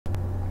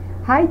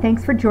Hi,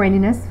 thanks for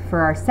joining us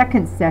for our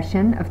second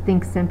session of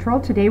Think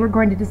Central. Today we're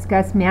going to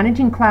discuss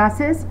managing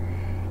classes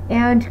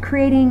and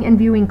creating and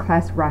viewing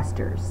class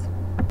rosters.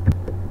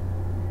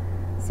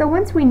 So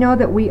once we know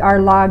that we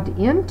are logged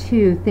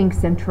into Think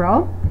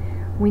Central,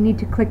 we need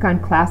to click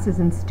on Classes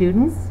and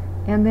Students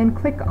and then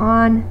click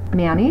on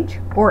Manage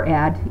or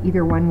Add.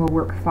 Either one will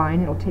work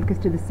fine. It'll take us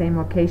to the same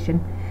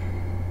location.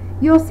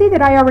 You'll see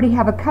that I already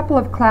have a couple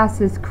of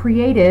classes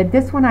created.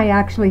 This one I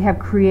actually have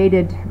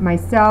created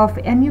myself,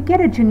 and you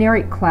get a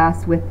generic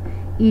class with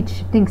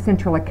each Think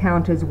Central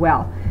account as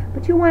well.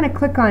 But you want to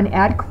click on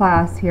Add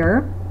Class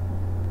here.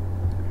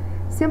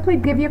 Simply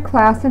give your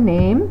class a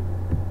name.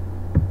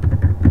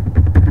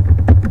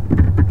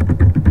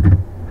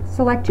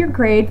 Select your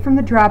grade from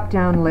the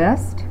drop-down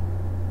list.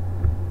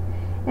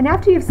 And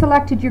after you've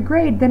selected your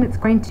grade, then it's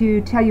going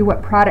to tell you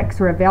what products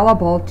are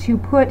available to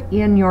put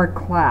in your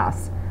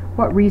class.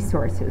 What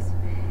resources.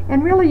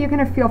 And really you're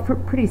going to feel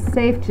pretty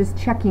safe just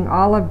checking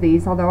all of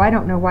these, although I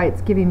don't know why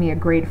it's giving me a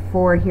grade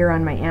 4 here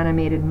on my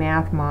animated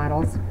math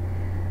models.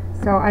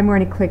 So I'm going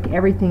to click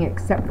everything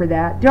except for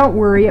that. Don't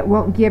worry, it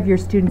won't give your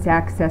students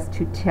access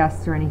to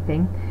tests or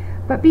anything.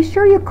 But be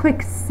sure you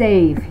click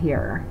Save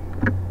here.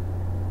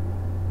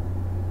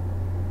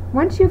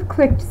 Once you've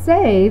clicked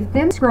Save,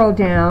 then scroll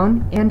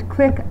down and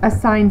click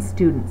Assign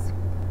Students.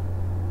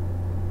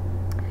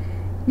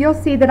 You'll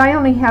see that I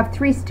only have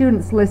 3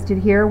 students listed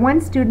here,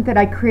 1 student that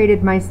I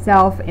created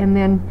myself and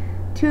then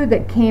 2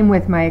 that came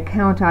with my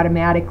account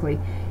automatically.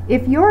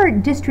 If your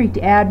district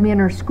admin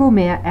or school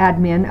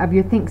admin of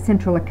your Think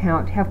Central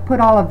account have put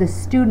all of the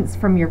students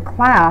from your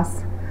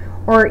class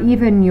or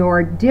even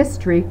your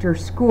district or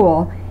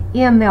school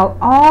in, they'll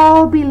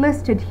all be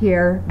listed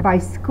here by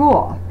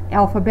school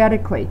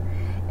alphabetically.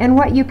 And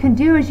what you can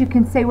do is you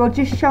can say, well,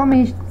 just show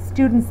me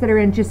students that are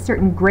in just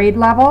certain grade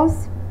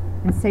levels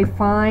and say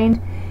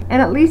Find.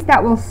 And at least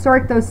that will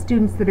sort those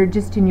students that are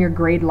just in your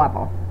grade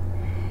level.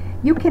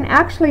 You can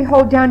actually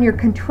hold down your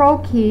Control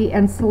key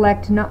and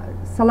select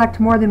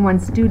more than 1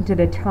 student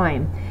at a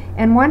time.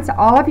 And once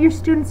all of your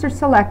students are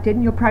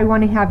selected, you'll probably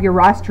want to have your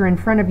roster in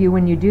front of you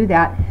when you do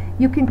that,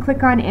 you can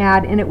click on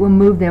Add and it will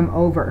move them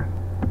over.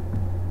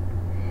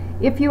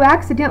 If you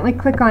accidentally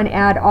click on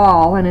Add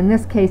All, and in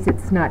this case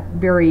it's not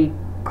very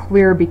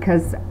clear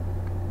because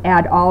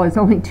Add All is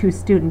only 2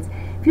 students.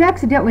 If you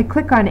accidentally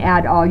click on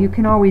Add All, you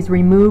can always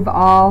remove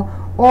all,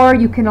 or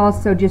you can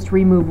also just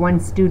remove 1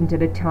 student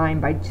at a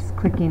time by just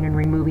clicking and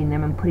removing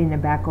them and putting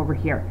them back over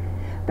here.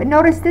 But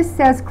notice this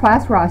says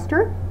Class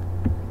Roster,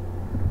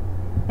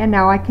 and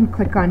now I can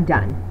click on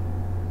Done.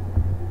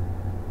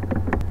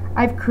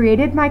 I've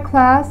created my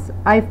class,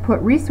 I've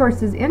put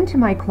resources into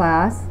my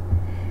class,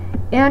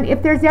 and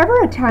if there's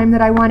ever a time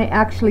that I want to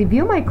actually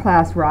view my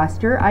class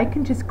roster, I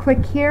can just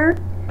click here,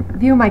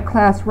 View My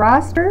Class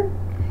Roster.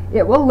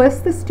 It will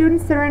list the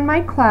students that are in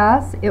my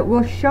class. It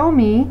will show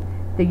me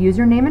the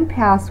username and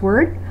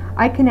password.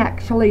 I can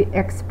actually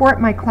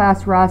export my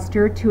class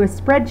roster to a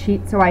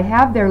spreadsheet so I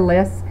have their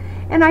lists,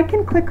 and I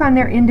can click on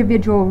their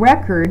individual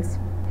records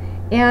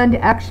and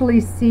actually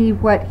see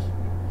what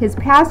his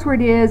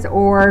password is,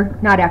 or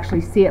not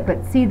actually see it,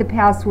 but see the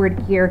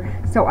password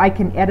here so I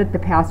can edit the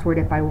password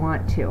if I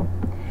want to.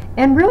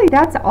 And really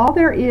that's all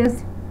there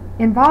is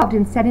involved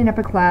in setting up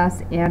a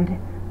class and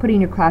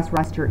putting your class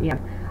roster in.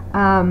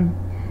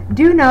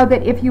 Do know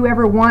that if you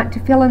ever want to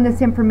fill in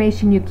this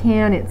information, you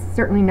can. It's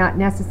certainly not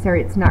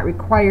necessary, it's not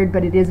required,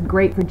 but it is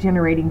great for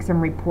generating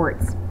some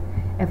reports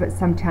if at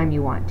some time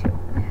you want to.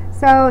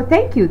 So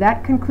thank you.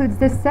 That concludes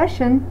this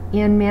session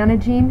in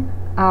managing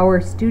our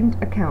student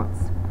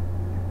accounts.